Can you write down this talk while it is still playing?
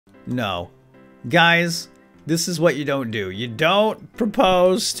No. Guys, this is what you don't do. You don't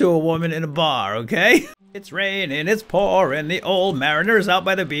propose to a woman in a bar, okay? It's raining, it's pouring, the old mariner's out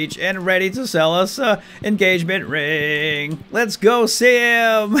by the beach and ready to sell us a engagement ring. Let's go see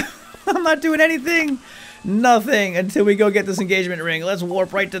him. I'm not doing anything. Nothing until we go get this engagement ring. Let's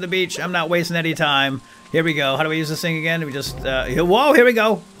warp right to the beach. I'm not wasting any time. Here we go. How do we use this thing again? We just, whoa, here we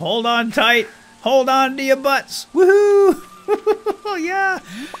go. Hold on tight. Hold on to your butts. Woohoo! Yeah.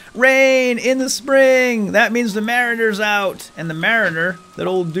 Rain in the spring. That means the mariner's out. And the mariner, that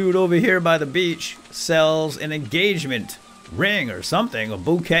old dude over here by the beach, sells an engagement ring or something. A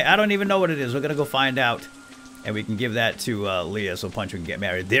bouquet. I don't even know what it is. We're going to go find out. And we can give that to Leah so Punch can get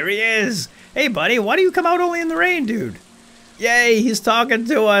married. There he is. Hey, buddy. Why do you come out only in the rain, dude? Yay. He's talking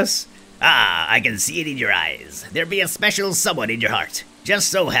to us. Ah, I can see it in your eyes. There be a special someone in your heart. Just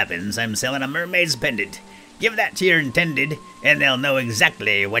so happens I'm selling a mermaid's pendant. Give that to your intended, and they'll know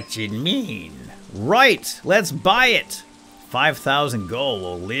exactly what you mean. Right, let's buy it. 5,000 gold.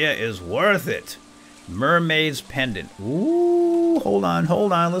 Well, Leah is worth it. Mermaid's pendant. Ooh, hold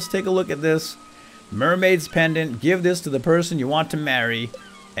on. Let's take a look at this. Mermaid's pendant. Give this to the person you want to marry.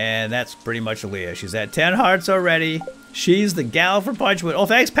 And that's pretty much Leah. She's at 10 hearts already. She's the gal for Punchwood. Oh,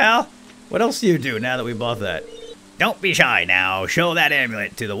 thanks, pal. What else do you do now that we bought that? Don't be shy now. Show that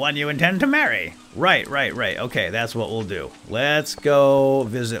amulet to the one you intend to marry. Right. Okay, that's what we'll do. Let's go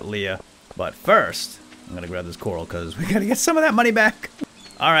visit Leah. But first, I'm going to grab this coral because we got to get some of that money back.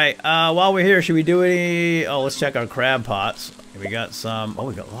 All right, while we're here, should we do any... Oh, let's check our crab pots. We got some... Oh,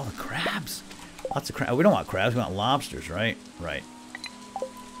 we got all the crabs. Lots of crabs. We don't want crabs. We want lobsters, right? Right.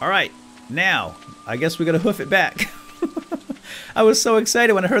 All right, now, I guess we got to hoof it back. I was so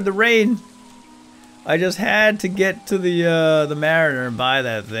excited when I heard the rain. I just had to get to the mariner and buy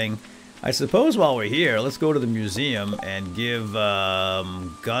that thing. I suppose while we're here, let's go to the museum and give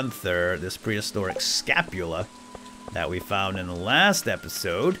Gunther this prehistoric scapula that we found in the last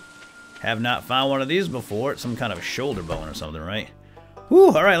episode. Have not found one of these before. It's some kind of a shoulder bone or something, right? Whew,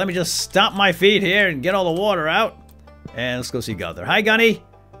 all right, let me just stomp my feet here and get all the water out. And let's go see Gunther. Hi, Gunny.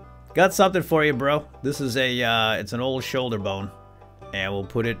 Got something for you, bro. This is a, it's an old shoulder bone. And we'll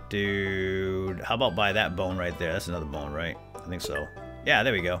put it to... How about by that bone right there? That's another bone, right? I think so. Yeah,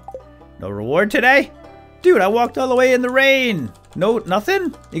 there we go. No reward today? Dude, I walked all the way in the rain. No,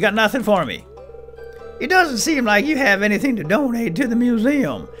 nothing? You got nothing for me? It doesn't seem like you have anything to donate to the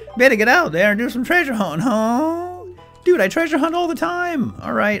museum. Better get out there and do some treasure hunting, huh? Dude, I treasure hunt all the time.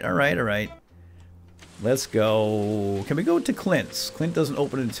 All right. Let's go... Can we go to Clint's? Clint doesn't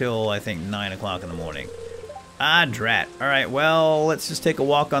open until, I think, 9 o'clock in the morning. Ah, drat. Alright, well, let's just take a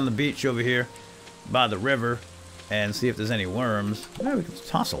walk on the beach over here by the river and see if there's any worms. Maybe we can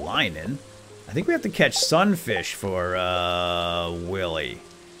toss a line in. I think we have to catch sunfish for Willie.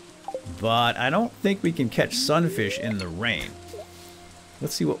 But I don't think we can catch sunfish in the rain.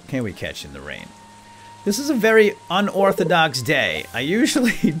 Let's see what can we catch in the rain. This is a very unorthodox day. I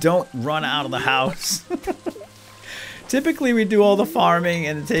usually don't run out of the house. Typically we do all the farming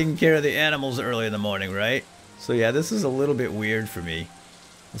and taking care of the animals early in the morning, right? So yeah, this is a little bit weird for me.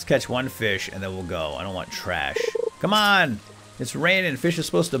 Let's catch one fish and then we'll go. I don't want trash. Come on! It's raining. Fish are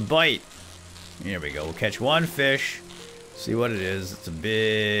supposed to bite. Here we go. We'll catch one fish. See what it is. It's a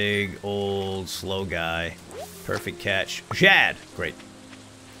big, old, slow guy. Perfect catch. Shad! Great.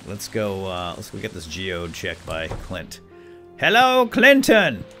 Let's go get this geode checked by Clint. Hello,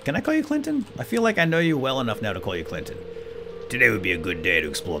 Clinton! Can I call you Clinton? I feel like I know you well enough now to call you Clinton. Today would be a good day to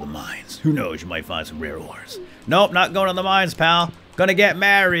explore the mines. Who knows, you might find some rare ores. Nope, not going to the mines, pal. Gonna get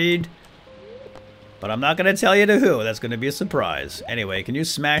married. But I'm not gonna tell you to who. That's gonna be a surprise. Anyway, can you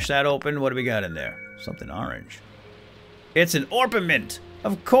smash that open? What do we got in there? Something orange. It's an orpiment!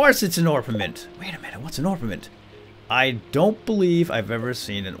 Of course it's an orpiment! Wait a minute, what's an orpiment? I don't believe I've ever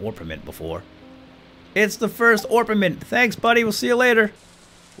seen an orpiment before. It's the first orpiment. Thanks, buddy. We'll see you later.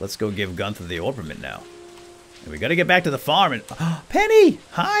 Let's go give Gunther the orpiment now. And we gotta get back to the farm and... Oh, Penny!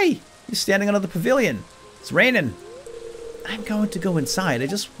 Hi! You're standing under the pavilion. It's raining. I'm going to go inside. I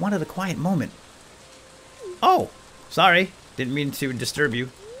just wanted a quiet moment. Oh, sorry. Didn't mean to disturb you.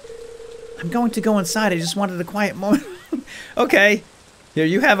 I'm going to go inside. I just wanted a quiet moment. Okay. Here,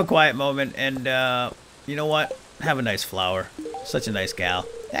 you have a quiet moment. And, you know what? Have a nice flower. Such a nice gal.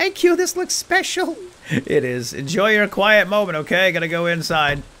 Thank you. This looks special. It is. Enjoy your quiet moment, okay? Gotta go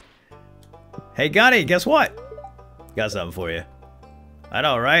inside. Hey, Gunny, guess what? Got something for you. I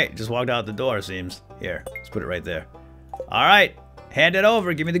know, right? Just walked out the door, it seems. Here, let's put it right there. All right. Hand it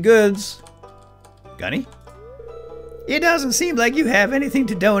over. Give me the goods. Gunny? It doesn't seem like you have anything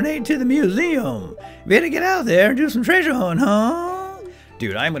to donate to the museum. Better get out there and do some treasure hunting, huh?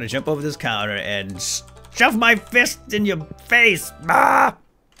 Dude, I'm gonna jump over this counter and shove my fist in your face. Ah!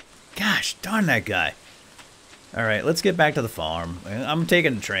 Gosh, darn that guy. Alright, let's get back to the farm. I'm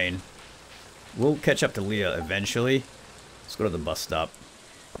taking the train. We'll catch up to Leah eventually. Let's go to the bus stop.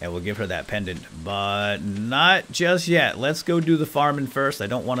 And we'll give her that pendant. But not just yet. Let's go do the farming first. I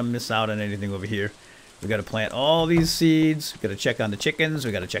don't want to miss out on anything over here. We got to plant all these seeds. We got to check on the chickens.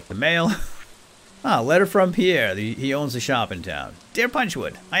 We got to check the mail. Letter from Pierre. He owns the shop in town. Dear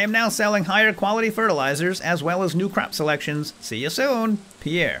Punchwood, I am now selling higher quality fertilizers as well as new crop selections. See you soon.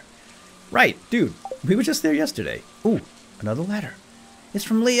 Pierre. Right, dude. We were just there yesterday. Ooh, another letter. It's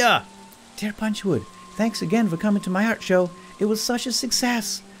from Leah. Dear Punchwood, thanks again for coming to my art show. It was such a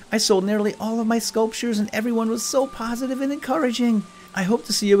success. I sold nearly all of my sculptures and everyone was so positive and encouraging. I hope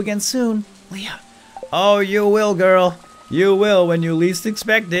to see you again soon. Leah. Oh, you will, girl. You will when you least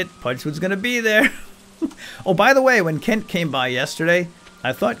expect it. Punchwood's gonna be there. Oh, by the way, when Kent came by yesterday,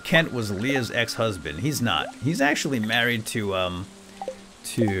 I thought Kent was Leah's ex-husband. He's not. He's actually married to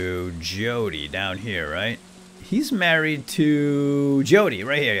Jody down here, right? He's married to Jody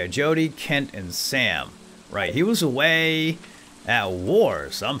right here. Yeah, Jody, Kent, and Sam. Right, he was away at war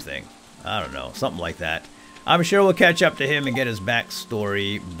or something. I don't know, something like that. I'm sure we'll catch up to him and get his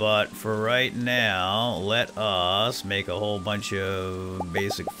backstory, but for right now, let us make a whole bunch of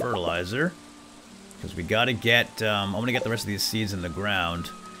basic fertilizer. Because we gotta get, I'm gonna get the rest of these seeds in the ground.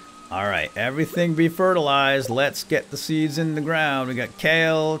 Alright, everything be fertilized. Let's get the seeds in the ground. We got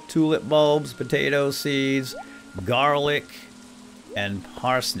kale, tulip bulbs, potato seeds, garlic, and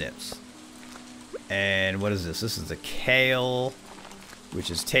parsnips. And what is this? This is the kale, which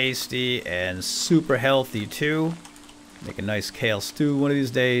is tasty and super healthy too. Make a nice kale stew one of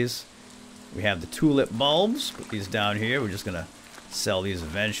these days. We have the tulip bulbs. Put these down here. We're just gonna sell these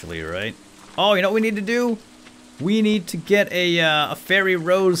eventually, right? Oh, you know what we need to do? We need to get a fairy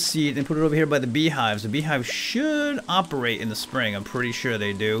rose seed and put it over here by the beehives. The beehives should operate in the spring. I'm pretty sure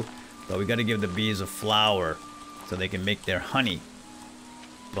they do. But we got to give the bees a flower so they can make their honey.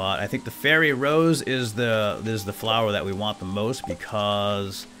 But I think the fairy rose is the flower that we want the most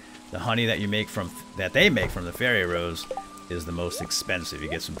because the honey that they make from the fairy rose is the most expensive. You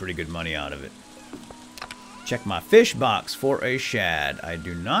get some pretty good money out of it. Check my fish box for a shad. I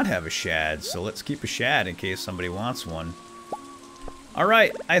do not have a shad, so let's keep a shad in case somebody wants one.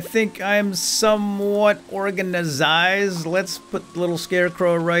 Alright, I think I'm somewhat organized. Let's put the little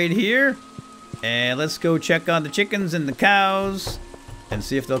scarecrow right here. And let's go check on the chickens and the cows and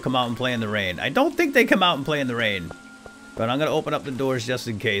see if they'll come out and play in the rain. I don't think they come out and play in the rain. But I'm going to open up the doors just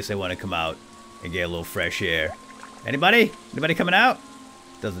in case they want to come out and get a little fresh air. Anybody? Anybody coming out?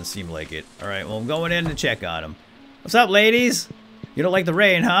 Doesn't seem like it. Alright, well, I'm going in to check on them. What's up, ladies? You don't like the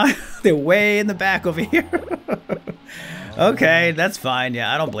rain, huh? They're way in the back over here. Okay, that's fine.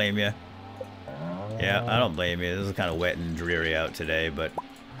 Yeah, I don't blame you. Yeah, I don't blame you. This is kind of wet and dreary out today, but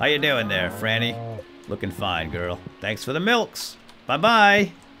how you doing there, Franny? Looking fine, girl. Thanks for the milks.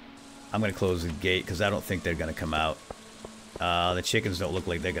 Bye-bye. I'm going to close the gate because I don't think they're going to come out. The chickens don't look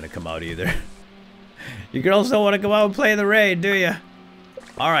like they're going to come out either. You girls don't want to go out and play in the rain, do you?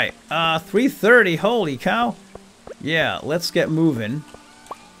 Alright, 3:30, holy cow. Yeah, let's get moving.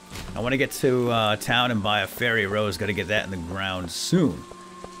 I want to get to town and buy a fairy rose. Got to get that in the ground soon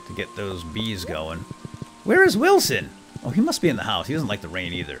to get those bees going. Where is Wilson? Oh, he must be in the house. He doesn't like the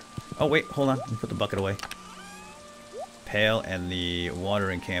rain either. Oh, wait, hold on. Let me put the bucket away. Pail and the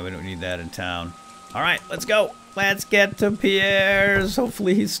watering can. We don't need that in town. Alright, let's go. Let's get to Pierre's.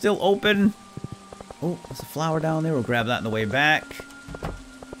 Hopefully he's still open. Oh, there's a flower down there. We'll grab that on the way back.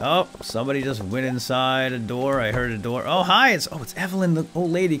 Oh, somebody just went inside a door. I heard a door. Oh, hi. It's Evelyn, the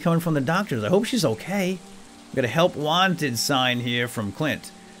old lady coming from the doctor's. I hope she's okay. We got a help wanted sign here from Clint.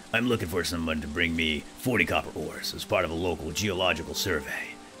 I'm looking for someone to bring me 40 copper ores as part of a local geological survey.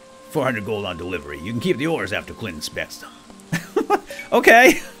 400 gold on delivery. You can keep the ores after Clint inspects them.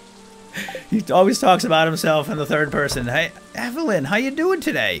 Okay. He always talks about himself in the third person. Hey, Evelyn, how you doing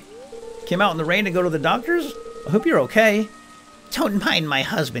today? Came out in the rain to go to the doctor's? I hope you're okay. Don't mind my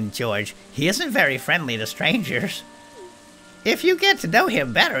husband, George. He isn't very friendly to strangers. If you get to know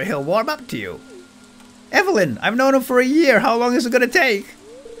him better, he'll warm up to you. Evelyn, I've known him for a year. How long is it going to take?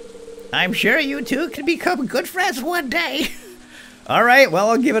 I'm sure you two can become good friends one day. All right, well,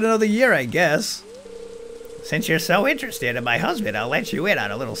 I'll give it another year, I guess. Since you're so interested in my husband, I'll let you in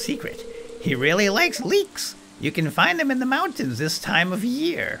on a little secret. He really likes leeks. You can find them in the mountains this time of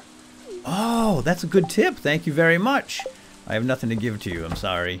year. Oh, that's a good tip. Thank you very much. I have nothing to give to you. I'm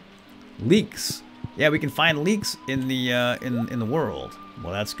sorry. Leeks. Yeah, we can find leeks in the world.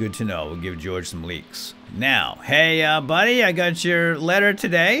 Well, that's good to know. We'll give George some leeks. Now, hey, buddy, I got your letter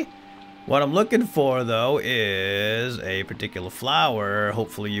today. What I'm looking for, though, is a particular flower.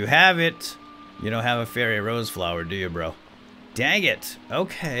 Hopefully you have it. You don't have a fairy rose flower, do you, bro? Dang it.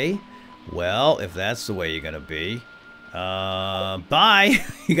 Okay. Well, if that's the way you're gonna be, bye.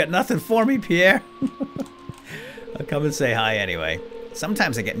 You got nothing for me, Pierre. I'll come and say hi anyway.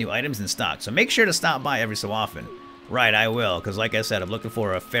 Sometimes I get new items in stock, so make sure to stop by every so often. Right, I will, because like I said, I'm looking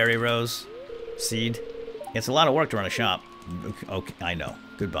for a fairy rose seed. It's a lot of work to run a shop. Okay, I know.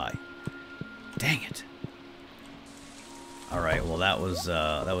 Goodbye. Dang it. Alright, well that was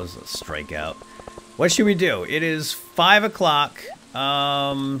a strikeout. What should we do? It is 5 o'clock.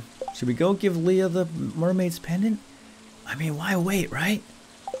 Should we go give Leah the mermaid's pendant? I mean, why wait, right?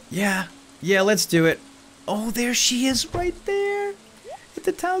 Yeah, let's do it. Oh, there she is right there at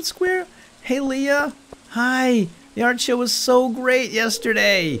the town square. Hey, Leah. Hi. The art show was so great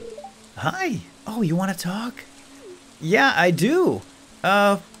yesterday. Hi. Oh, you want to talk? Yeah, I do.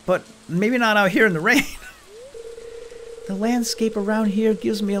 But maybe not out here in the rain. The landscape around here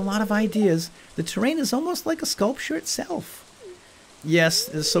gives me a lot of ideas. The terrain is almost like a sculpture itself. Yes,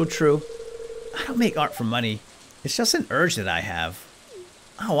 it's so true. I don't make art for money. It's just an urge that I have.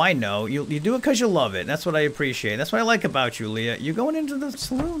 Oh, I know. You do it because you love it. That's what I appreciate. That's what I like about you, Leah. You going into the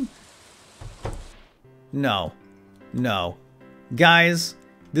saloon? No. No. Guys,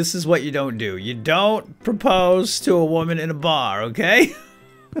 this is what you don't do. You don't propose to a woman in a bar, okay?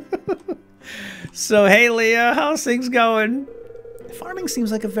 So, hey, Leah, how's things going? Farming seems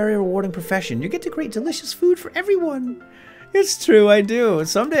like a very rewarding profession. You get to create delicious food for everyone. It's true, I do.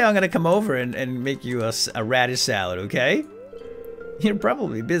 Someday I'm going to come over and make you a radish salad, okay? You're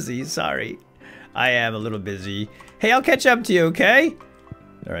probably busy, sorry. I am a little busy. Hey, I'll catch up to you, okay?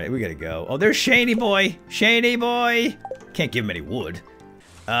 Alright, we gotta go. Oh, there's Shaney boy. Shaney boy. Can't give him any wood.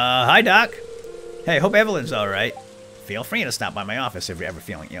 Hi, Doc. Hey, hope Evelyn's alright. Feel free to stop by my office if you're ever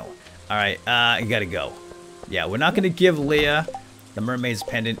feeling ill. Alright, you gotta go. Yeah, we're not gonna give Leah the mermaid's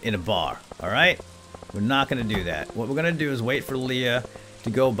pendant in a bar, alright? We're not gonna do that. What we're gonna do is wait for Leah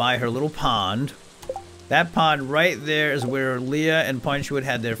to go by her little pond. That pond right there is where Leah and Punchwood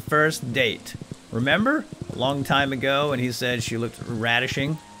had their first date. Remember? A long time ago, and he said she looked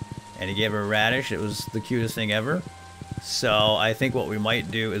radishing, and he gave her a radish. It was the cutest thing ever. So I think what we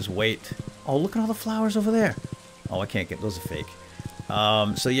might do is wait. Oh, look at all the flowers over there. Oh, I can't get those. Are fake.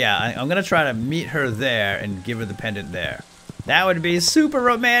 So yeah, I'm gonna try to meet her there and give her the pendant there. That would be super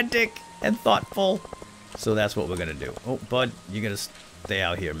romantic and thoughtful. So that's what we're gonna do. Oh, Bud, you gotta stay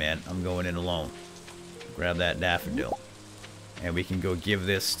out here, man. I'm going in alone. Grab that daffodil, and we can go give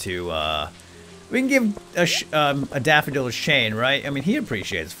this to. We can give a daffodil to Shane, right? I mean, he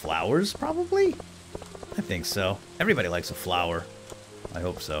appreciates flowers, probably. I think so. Everybody likes a flower. I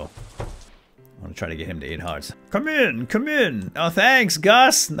hope so. I want to try to get him to 8 hearts. Come in, come in. Oh, thanks,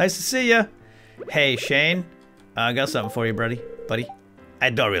 Gus. Nice to see you. Hey, Shane. I got something for you, buddy. I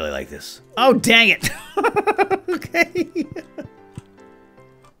don't really like this. Oh, dang it. Okay.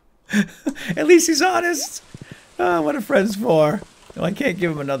 At least he's honest. Oh, what a friend's for. Well, I can't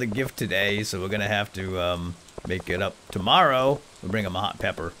give him another gift today, so we're going to have to make it up tomorrow. We'll bring him a hot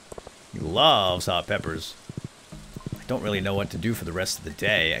pepper. He loves hot peppers. I don't really know what to do for the rest of the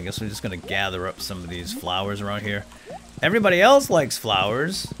day. I guess we're just going to gather up some of these flowers around here. Everybody else likes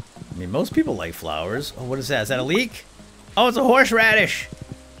flowers. I mean, most people like flowers. Oh, what is that? Is that a leek? Oh, it's a horseradish.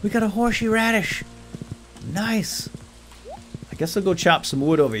 We got a horsey radish. Nice. I guess I'll go chop some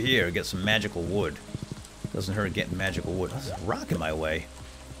wood over here, get some magical wood. Doesn't hurt getting magical wood. There's a rock in my way.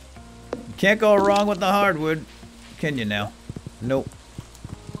 Can't go wrong with the hardwood. Can you now? Nope.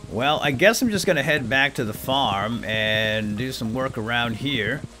 Well, I guess I'm just going to head back to the farm and do some work around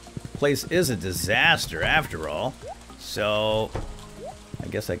here. Place is a disaster after all. So, I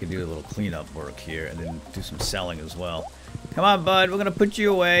guess I could do a little cleanup work here and then do some selling as well. Come on, bud. We're going to put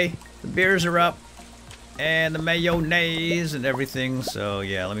you away. The beers are up. And the mayonnaise and everything. So,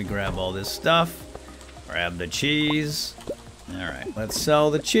 yeah, let me grab all this stuff. Grab the cheese. Alright, let's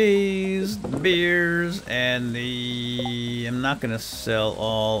sell the cheese, the beers, and the... I'm not going to sell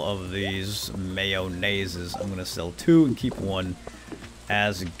all of these mayonnaises. I'm going to sell 2 and keep 1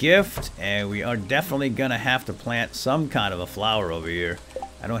 as a gift. And we are definitely going to have to plant some kind of a flower over here.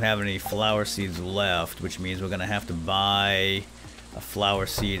 I don't have any flower seeds left, which means we're going to have to buy a flower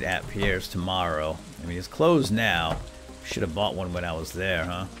seed at Pierre's tomorrow. I mean, it's closed now. Should have bought one when I was there,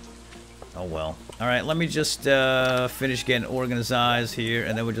 huh? Oh well. Alright, let me just finish getting organized here,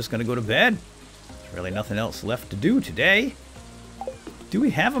 and then we're just going to go to bed. There's really nothing else left to do today. Do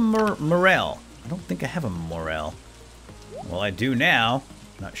we have a morel? I don't think I have a morel. Well, I do now.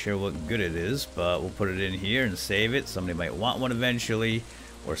 Not sure what good it is, but we'll put it in here and save it. Somebody might want one eventually,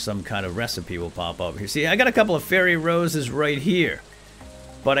 or some kind of recipe will pop up here. See, I got a couple of fairy roses right here,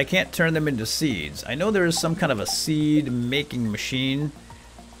 but I can't turn them into seeds. I know there is some kind of a seed making machine,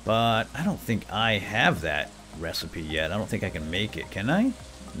 but I don't think I have that recipe yet. I don't think I can make it. Can I?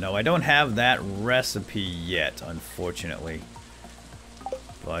 No, I don't have that recipe yet, unfortunately.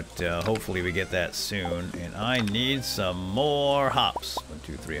 But hopefully we get that soon. And I need some more hops. 1,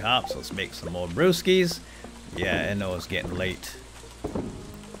 2, 3 hops. Let's make some more brewskis. Yeah, I know it's getting late.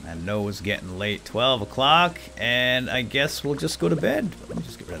 I know it's getting late. 12 o'clock. And I guess we'll just go to bed. Let me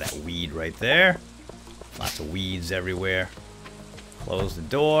just get rid of that weed right there. Lots of weeds everywhere. Close the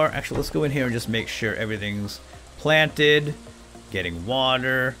door. Actually, let's go in here and just make sure everything's planted. Getting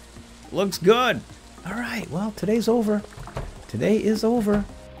water. Looks good. Alright, well, today's over. Today is over.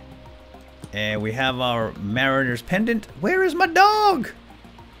 And we have our Mariner's Pendant. Where is my dog?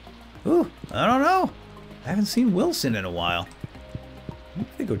 Ooh, I don't know. I haven't seen Wilson in a while. I'm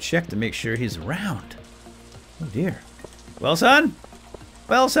gonna go check to make sure he's around. Oh dear. Wilson?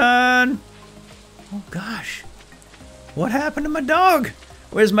 Wilson! Oh gosh. What happened to my dog?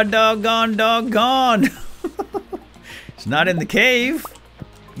 Where's my doggone dog gone? It's not in the cave.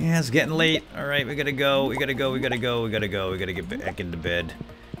 Yeah, it's getting late. Alright, we gotta go. We gotta go. We gotta go. We gotta go. We gotta get back into bed.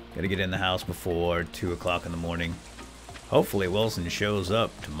 Gotta get in the house before 2 o'clock in the morning. Hopefully Wilson shows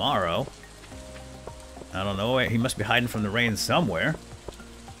up tomorrow. I don't know. He must be hiding from the rain somewhere.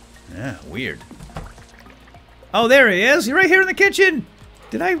 Yeah, weird. Oh, there he is. You're right here in the kitchen.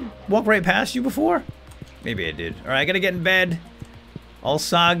 Did I walk right past you before? Maybe I did. Alright, I gotta get in bed. All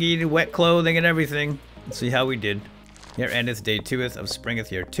soggy, wet clothing and everything. Let's see how we did. Here endeth day 2th of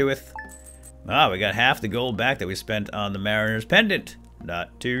springeth year 2th. Ah, we got half the gold back that we spent on the Mariner's Pendant.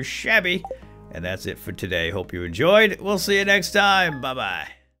 Not too shabby. And that's it for today. Hope you enjoyed. We'll see you next time.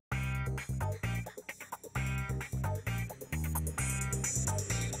 Bye-bye.